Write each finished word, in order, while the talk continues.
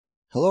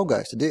Hello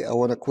guys, today I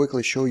want to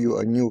quickly show you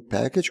a new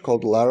package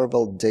called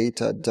Laravel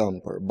Data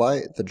Dumper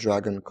by the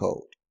Dragon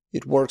Code.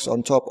 It works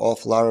on top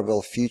of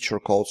Laravel feature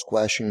called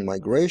squashing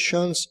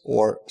migrations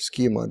or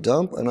schema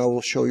dump, and I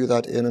will show you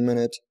that in a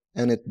minute.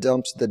 And it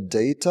dumps the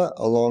data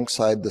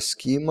alongside the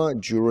schema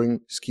during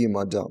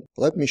schema dump.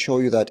 Let me show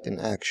you that in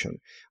action.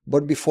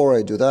 But before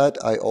I do that,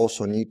 I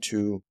also need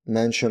to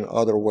mention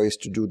other ways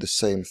to do the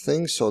same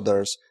thing. So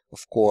there's,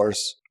 of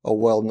course, a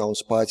well-known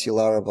spotty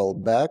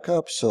Laravel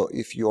backup. So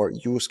if your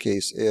use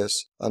case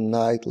is a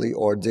nightly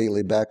or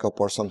daily backup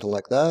or something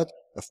like that,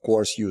 of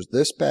course, use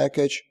this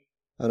package.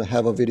 And I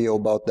have a video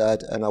about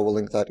that, and I will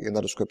link that in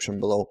the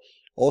description below.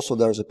 Also,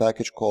 there's a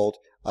package called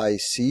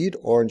iSeed,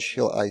 Orange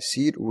Hill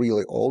iSeed,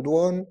 really old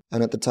one.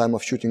 And at the time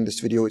of shooting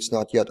this video, it's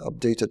not yet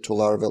updated to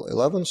Laravel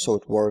 11, so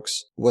it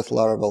works with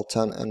Laravel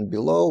 10 and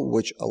below,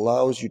 which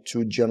allows you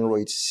to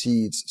generate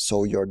seeds,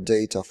 so your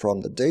data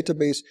from the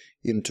database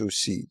into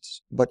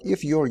seeds. But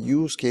if your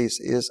use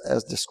case is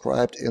as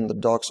described in the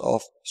docs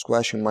of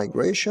squashing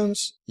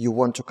migrations, you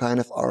want to kind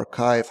of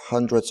archive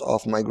hundreds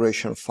of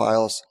migration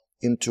files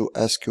into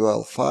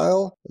SQL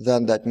file,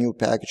 then that new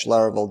package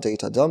Laravel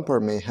Data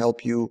Dumper may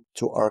help you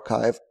to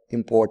archive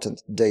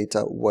important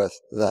data with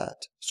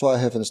that. So I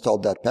have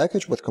installed that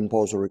package with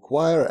Composer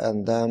Require,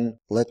 and then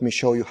let me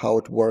show you how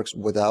it works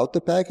without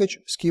the package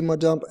schema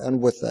dump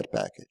and with that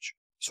package.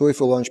 So if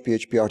we launch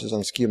PHP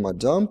Artisan schema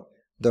dump,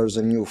 there's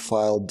a new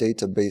file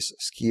database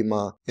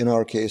schema. In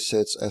our case,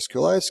 it's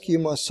SQLite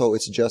schema, so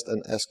it's just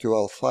an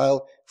SQL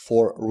file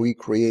for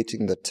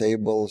recreating the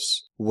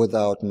tables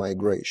without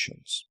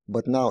migrations.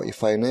 But now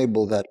if I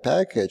enable that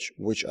package,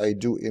 which I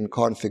do in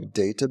config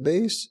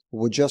database,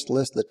 we just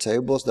list the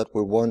tables that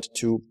we want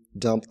to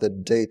dump the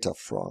data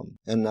from.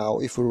 And now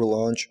if we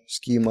relaunch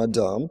schema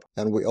dump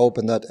and we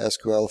open that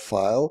SQL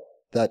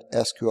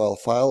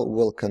file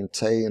will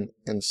contain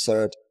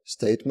insert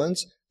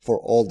statements for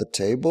all the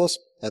tables.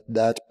 At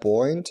that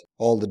point,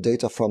 all the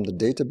data from the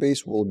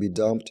database will be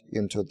dumped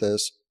into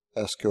this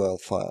SQL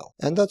file.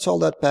 And that's all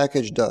that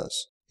package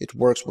does. It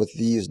works with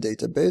these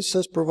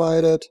databases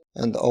provided,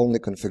 and the only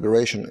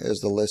configuration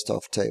is the list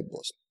of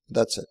tables.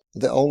 That's it.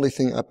 The only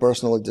thing I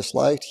personally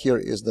disliked here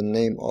is the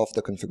name of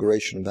the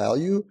configuration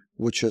value,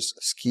 which is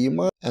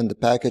schema, and the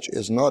package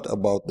is not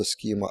about the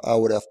schema. I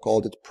would have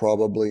called it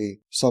probably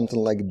something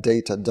like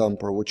data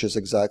dumper, which is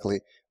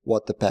exactly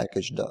what the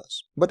package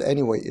does. But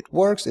anyway, it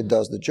works, it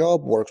does the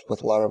job, works with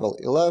Laravel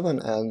 11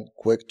 and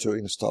quick to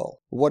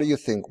install. What do you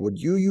think? Would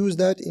you use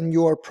that in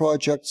your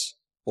projects,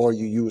 or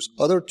you use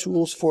other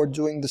tools for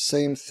doing the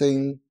same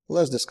thing?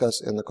 Let's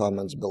discuss in the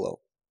comments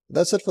below.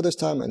 That's it for this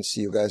time, and see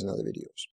you guys in other videos.